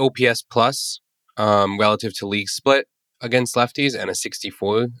 50 OPS plus relative to league split against lefties, and a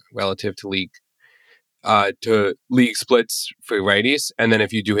 64 relative to league splits for righties. And then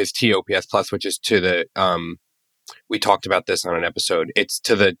if you do his TOPS plus, which is to the we talked about this on an episode, it's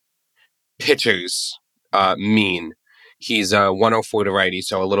to the pitcher's mean. He's 104 to righties,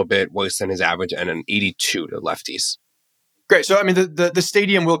 so a little bit worse than his average, and an 82 to lefties. Great. So I mean, the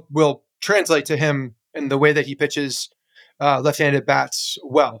stadium will translate to him in the way that he pitches left-handed bats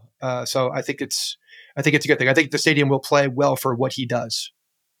well. So I think it's a good thing. I think the stadium will play well for what he does.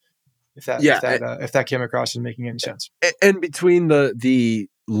 If that came across as making any sense. And between the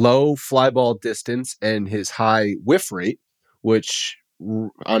low fly ball distance and his high whiff rate, which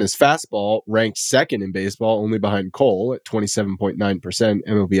on his fastball ranked second in baseball, only behind Cole at 27.9%,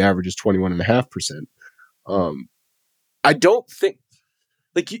 MLB average is 21.5%. I don't think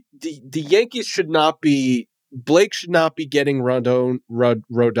the Yankees should not be. Blake should not be getting Rodon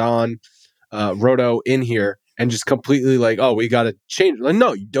Rodo in here and just completely we got to change.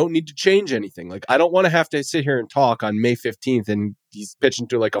 No, you don't need to change anything. I don't want to have to sit here and talk on May 15th and he's pitching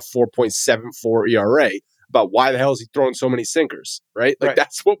to a 4.74 ERA about why the hell is he throwing so many sinkers, right? Right.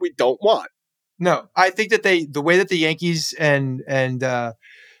 That's what we don't want. No, I think that the way that the Yankees and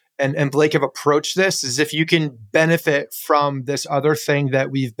Blake have approached this is if you can benefit from this other thing that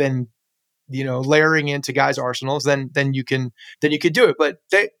we've been, layering into guys' arsenals, then you can do it. But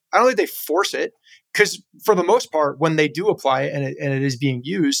I don't think they force it, because for the most part, when they do apply it and it is being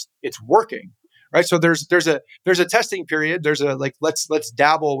used, it's working, right? So there's a testing period. There's a let's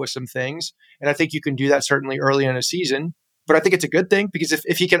dabble with some things, and I think you can do that certainly early in a season. But I think it's a good thing, because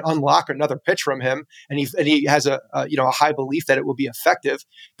if he can unlock another pitch from him, and he has a high belief that it will be effective,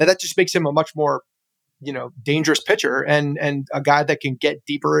 that just makes him a much more dangerous pitcher and a guy that can get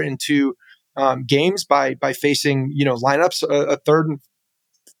deeper into games by facing lineups a third and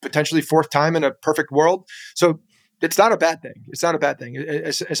potentially fourth time in a perfect world. So it's not a bad thing. It's not a bad thing,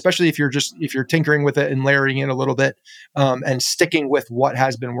 especially if you're tinkering with it and layering in a little bit and sticking with what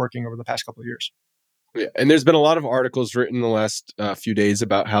has been working over the past couple of years. Yeah, and there's been a lot of articles written in the last few days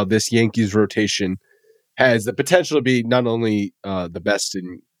about how this Yankees rotation has the potential to be not only the best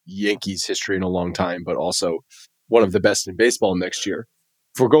in Yankees history in a long time, but also one of the best in baseball next year.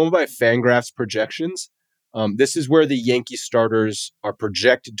 If we're going by Fangraphs projections, this is where the Yankee starters are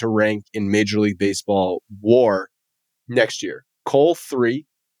projected to rank in Major League Baseball WAR next year. Cole 3,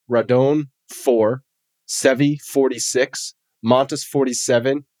 Rodon 4, Sevy 46, Montes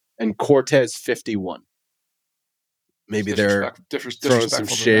 47, and Cortez 51. Maybe they're throwing some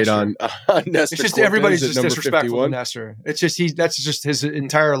shade on Nestor. It's just Cortez everybody's just number disrespectful 51. to Nestor. It's just that's just his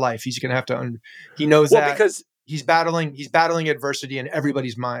entire life. He's going to have to. He knows that because he's battling adversity in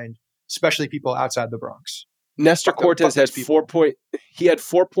everybody's mind, especially people outside the Bronx. Nestor Cortez had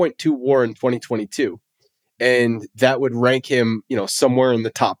 4.2 WAR in 2022, and that would rank him, somewhere in the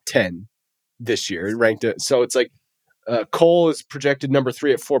top 10 this year. It ranked it, so it's Cole is projected number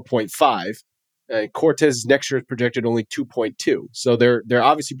 3 at 4.5. Cortez next year is projected only 2.2. So they're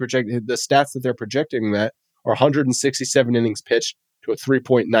obviously projecting the stats that they're projecting that are 167 innings pitched to a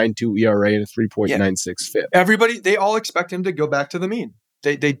 3.92 ERA and a 3.96 FIP. They all expect him to go back to the mean.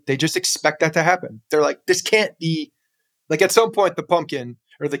 They just expect that to happen. They're like, this can't be at some point the pumpkin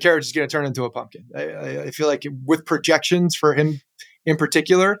or the carriage is going to turn into a pumpkin. I feel like with projections for him in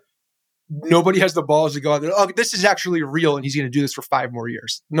particular, nobody has the balls to go out there. Oh, this is actually real, and he's going to do this for 5 more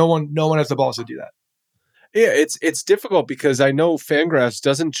years. No one has the balls to do that. Yeah, it's difficult because I know Fangraphs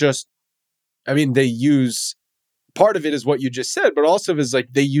doesn't just. I mean, they use part of it is what you just said, but also is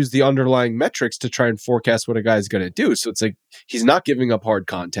they use the underlying metrics to try and forecast what a guy's going to do. So it's he's not giving up hard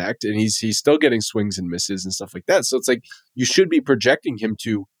contact, and he's still getting swings and misses and stuff like that. So it's you should be projecting him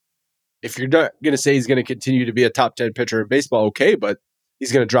to. If you're not going to say he's going to continue to be a top 10 pitcher in baseball, okay, but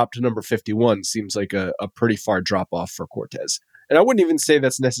he's going to drop to number 51 seems like a pretty far drop off for Cortez. And I wouldn't even say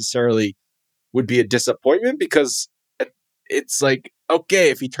that's necessarily would be a disappointment, because it's okay,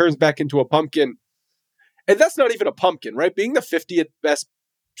 if he turns back into a pumpkin, and that's not even a pumpkin, right? Being the 50th best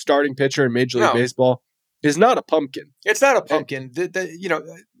starting pitcher in Major League Baseball is not a pumpkin. It's not a pumpkin.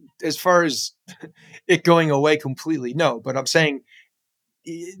 as far as it going away completely, no. But I'm saying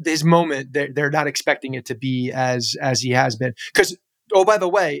this moment, they're not expecting it to be as he has been. Because, oh, by the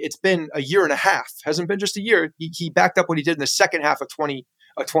way, it's been a year and a half. Hasn't been just a year. He backed up what he did in the second half of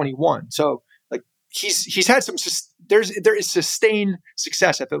 2021. So like he's had some. There is sustained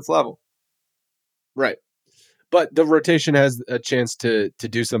success at this level. Right. But the rotation has a chance to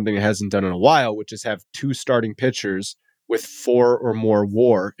do something it hasn't done in a while, which is have 2 starting pitchers with 4 or more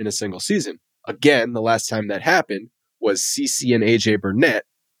WAR in a single season. Again, the last time that happened was CC and AJ Burnett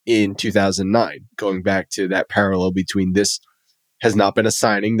in 2009. Going back to that parallel between this has not been a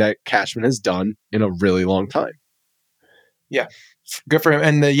signing that Cashman has done in a really long time. Yeah, good for him.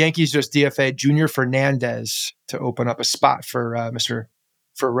 And the Yankees just DFA'd Junior Fernandez to open up a spot for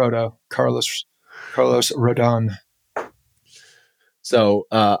Carlos Rodon. So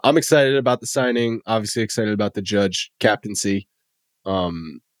I'm excited about the signing. Obviously excited about the Judge captaincy.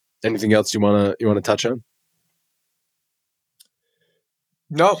 Anything else you wanna touch on?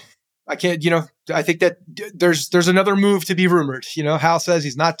 No, I can't. I think that there's another move to be rumored. Hal says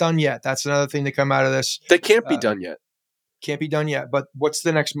he's not done yet. That's another thing to come out of this. They can't be done yet. Can't be done yet. But what's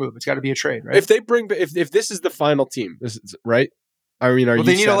the next move? It's got to be a trade, right? If they if this is the final team, this is right. I mean, they need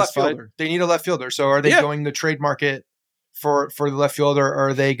satisfied? A left fielder. They need a left fielder. So are they going the trade market for the left fielder, or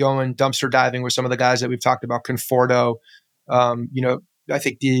are they going dumpster diving with some of the guys that we've talked about? Conforto, I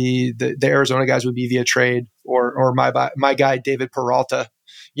think the Arizona guys would be via trade, or my guy David Peralta.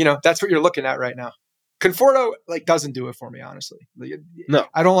 That's what you're looking at right now. Conforto doesn't do it for me, honestly. No,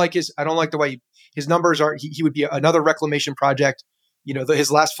 I don't like the way his numbers are. He would be another reclamation project.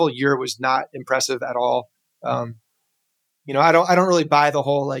 His last full year was not impressive at all. I don't really buy the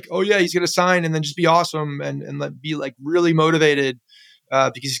whole oh yeah, he's going to sign and then just be awesome and be really motivated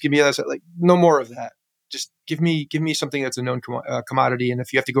because he's going to be no more of that. Just give me something that's a known commodity, and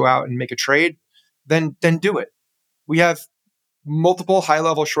if you have to go out and make a trade, then do it. We have multiple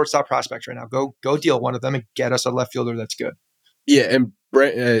high-level shortstop prospects right now. Go deal one of them and get us a left fielder that's good. Yeah, and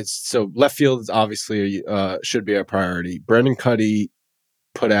so left field is obviously should be a priority. Brendan Cuddy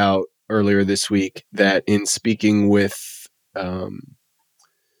put out earlier this week that in speaking with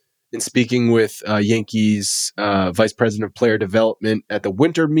Yankees vice president of player development at the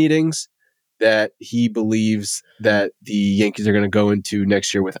winter meetings, that he believes that the Yankees are going to go into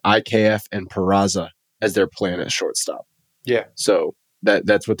next year with IKF and Peraza as their plan at shortstop. Yeah. So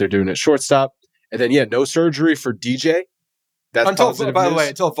that's what they're doing at shortstop. And then, no surgery for DJ. That's until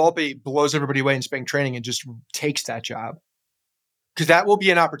Volpe blows everybody away in spring training and just takes that job. Because that will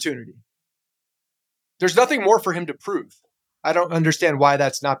be an opportunity. There's nothing more for him to prove. I don't understand why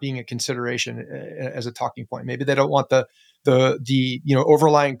that's not being a consideration as a talking point. Maybe they don't want the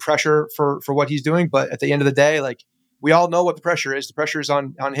overlying pressure for what he's doing. But at the end of the day, we all know what the pressure is. The pressure is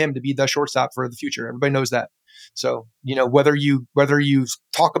on him to be the shortstop for the future. Everybody knows that. So, whether you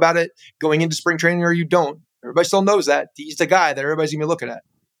talk about it going into spring training or you don't, everybody still knows that he's the guy that everybody's going to be looking at.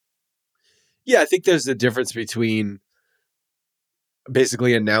 Yeah, I think there's a difference between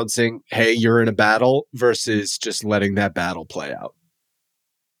basically announcing, hey, you're in a battle versus just letting that battle play out.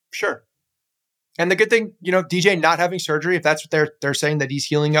 Sure. And the good thing, DJ not having surgery, if that's what they're saying, that he's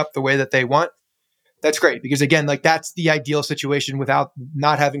healing up the way that they want, that's great. Because again, that's the ideal situation without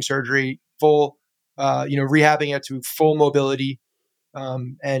not having surgery, full, rehabbing it to full mobility.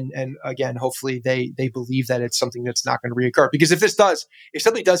 And again, hopefully they believe that it's something that's not going to reoccur. Because if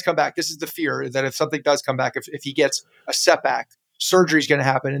something does come back, this is the fear that if something does come back, if he gets a setback, surgery is going to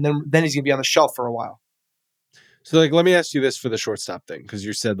happen. And then he's going to be on the shelf for a while. So let me ask you this for the shortstop thing. Cause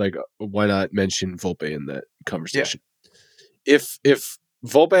you said why not mention Volpe in that conversation? Yeah. If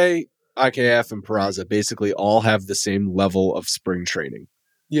Volpe, IKF and Peraza basically all have the same level of spring training.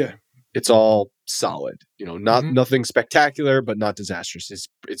 Yeah. It's all solid, nothing spectacular, but not disastrous.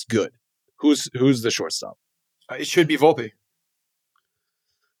 It's good. Who's the shortstop? It should be Volpe.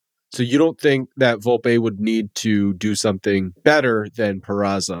 So you don't think that Volpe would need to do something better than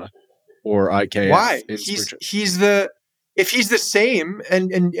Peraza or IKF? Why? If he's the same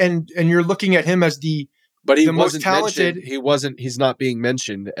and you're looking at him as the most talented. He's not being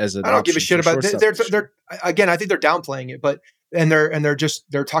mentioned as an. I don't give a shit about it. They're again, I think they're downplaying it, but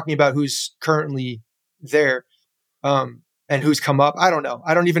they're talking about who's currently there, and who's come up. I don't know.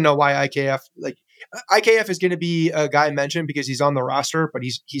 I don't even know why IKF is going to be a guy mentioned because he's on the roster, but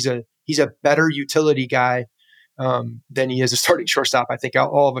he's a better utility guy than he is a starting shortstop. I think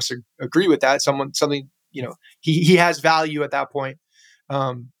all of us agree with that. He has value at that point.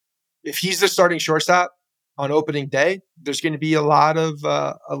 If he's the starting shortstop, on opening day, there's going to be a lot of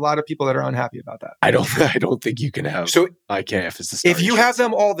people that are unhappy about that. I don't think you can have IKF as the starting. If you have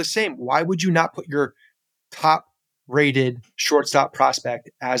them all the same, why would you not put your top rated shortstop prospect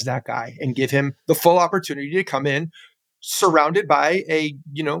as that guy and give him the full opportunity to come in surrounded by a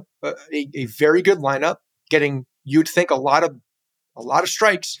very good lineup, getting, you'd think, a lot of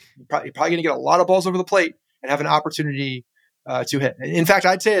strikes, probably going to get a lot of balls over the plate and have an opportunity to hit. In fact,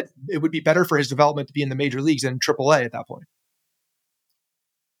 I'd say it would be better for his development to be in the major leagues than AAA at that point.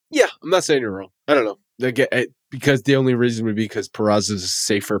 Yeah, I'm not saying you're wrong. I don't know. Because the only reason would be because Peraza is a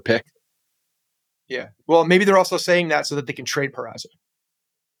safer pick. Yeah. Well, maybe they're also saying that so that they can trade Peraza.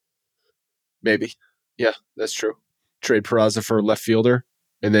 Maybe. Yeah, that's true. Trade Peraza for a left fielder,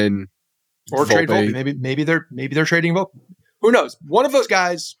 and then trade Volpe. Maybe they're trading Volpe. Who knows? One of those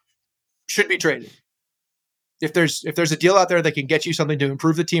guys should be traded. If there's a deal out there that can get you something to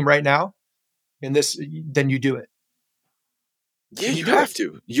improve the team right now, then you do it. Yeah, you have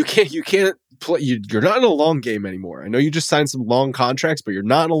to. You can't play. You're not in a long game anymore. I know you just signed some long contracts, but you're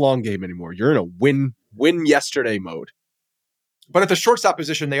not in a long game anymore. You're in a win yesterday mode. But at the shortstop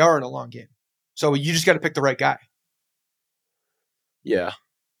position, they are in a long game. So you just got to pick the right guy. Yeah,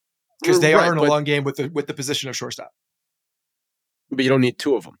 because they are in a long game with the position of shortstop. But you don't need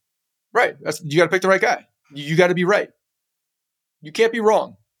two of them. Right. You got to pick the right guy. You got to be right. You can't be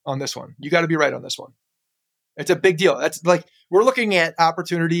wrong on this one. You got to be right on this one. It's a big deal. That's like, we're looking at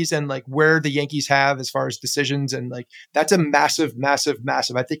opportunities and like where the Yankees have as far as decisions. And like, that's a massive, massive,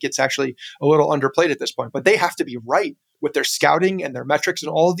 massive. I think it's actually a little underplayed at this point, but they have to be right with their scouting and their metrics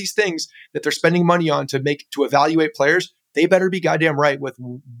and all of these things that they're spending money on to evaluate players. They better be goddamn right with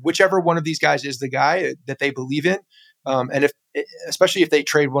whichever one of these guys is the guy that they believe in. And especially if they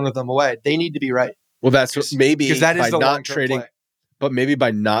trade one of them away, they need to be right. Well, that's maybe because that is the not trading, play. But maybe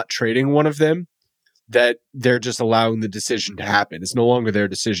by not trading one of them, that they're just allowing the decision to happen. It's no longer their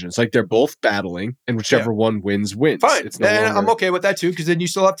decision. It's like they're both battling, and whichever one wins. Fine. It's I'm okay with that too, because then you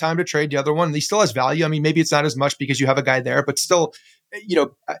still have time to trade the other one. And he still has value. I mean, maybe it's not as much because you have a guy there, but still,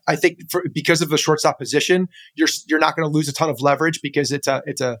 I think because of the shortstop position, you're not going to lose a ton of leverage because it's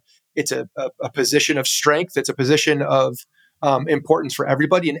a position of strength. It's a position of importance for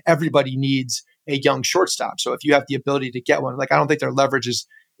everybody, and everybody needs a young shortstop. So if you have the ability to get one, like, I don't think their leverage is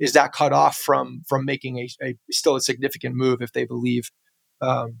that cut off from making still a significant move if they believe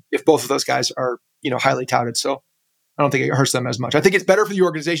if both of those guys are highly touted. So I don't think it hurts them as much. I think it's better for the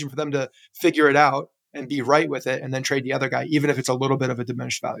organization for them to figure it out and be right with it, and then trade the other guy, even if it's a little bit of a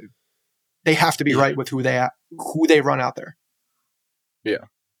diminished value. They have to be right with who they run out there. Yeah,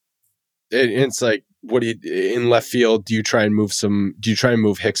 it's like, what do you in left field? Do you try and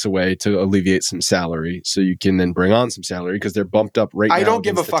move Hicks away to alleviate some salary so you can then bring on some salary because they're bumped up right now? I don't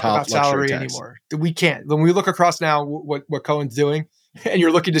give a fuck about salary anymore. We can't. When we look across now, what Cohen's doing, and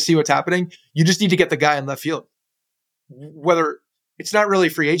you're looking to see what's happening, you just need to get the guy in left field. Whether it's not really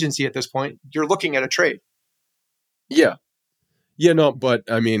free agency at this point, you're looking at a trade. Yeah. No, but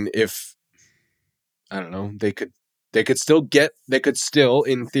I mean, if I don't know, they could still,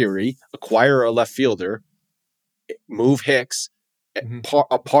 in theory, acquire a left fielder, move Hicks,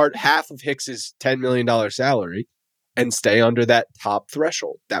 apart half of Hicks's $10 million salary, and stay under that top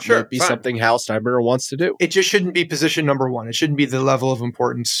threshold. That might be something Hal Steinbrenner wants to do. It just shouldn't be position number one. It shouldn't be the level of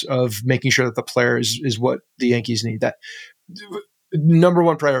importance of making sure that the player is what the Yankees need. That number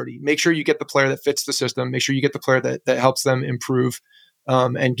one priority. Make sure you get the player that fits the system. Make sure you get the player that helps them improve.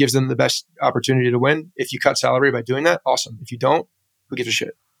 And gives them the best opportunity to win. If you cut salary by doing that, awesome. If you don't, who gives a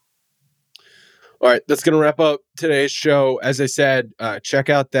shit? All right, that's going to wrap up today's show. As I said, check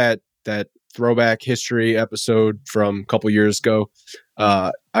out that throwback history episode from a couple years ago.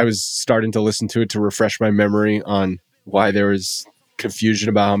 I was starting to listen to it to refresh my memory on why there was confusion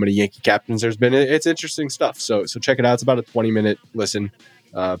about how many Yankee captains there's been. It's interesting stuff. So check it out. It's about a 20-minute listen,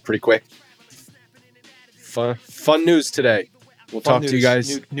 pretty quick. Fun news today. We'll talk to you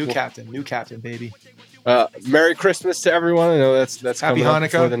guys. New captain, baby. Merry Christmas to everyone. I know that's Happy coming Hanukkah.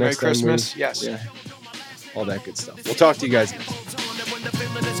 up before the next Merry Christmas. Yes. Yeah. All that good stuff. We'll talk to you guys.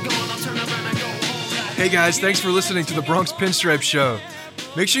 Hey guys, thanks for listening to the Bronx Pinstripe Show.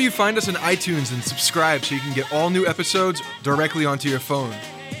 Make sure you find us on iTunes and subscribe so you can get all new episodes directly onto your phone.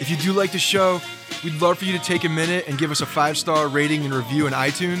 If you do like the show, we'd love for you to take a minute and give us a 5-star rating and review in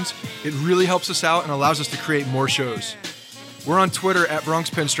iTunes. It really helps us out and allows us to create more shows. We're on Twitter at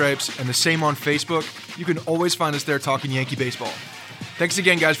Bronx Pinstripes and the same on Facebook. You can always find us there talking Yankee baseball. Thanks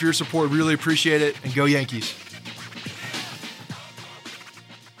again, guys, for your support. Really appreciate it, and go Yankees.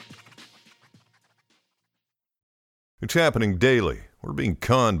 It's happening daily. We're being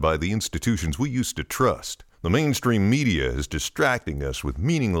conned by the institutions we used to trust. The mainstream media is distracting us with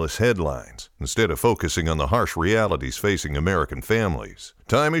meaningless headlines instead of focusing on the harsh realities facing American families.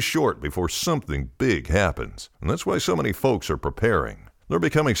 Time is short before something big happens, and that's why so many folks are preparing. They're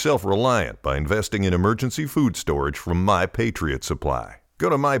becoming self-reliant by investing in emergency food storage from My Patriot Supply. Go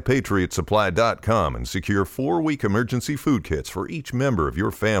to MyPatriotSupply.com and secure 4-week emergency food kits for each member of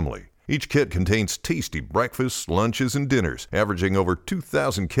your family. Each kit contains tasty breakfasts, lunches, and dinners, averaging over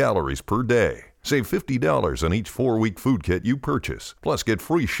 2,000 calories per day. Save $50 on each 4-week food kit you purchase. Plus, get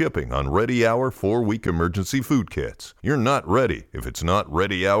free shipping on Ready Hour 4-week emergency food kits. You're not ready if it's not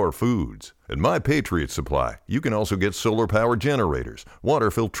Ready Hour foods. At My Patriot Supply, you can also get solar power generators,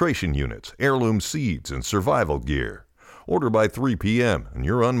 water filtration units, heirloom seeds, and survival gear. Order by 3 p.m. and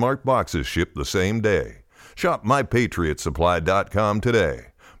your unmarked boxes ship the same day. Shop MyPatriotSupply.com today.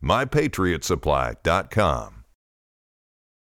 MyPatriotSupply.com.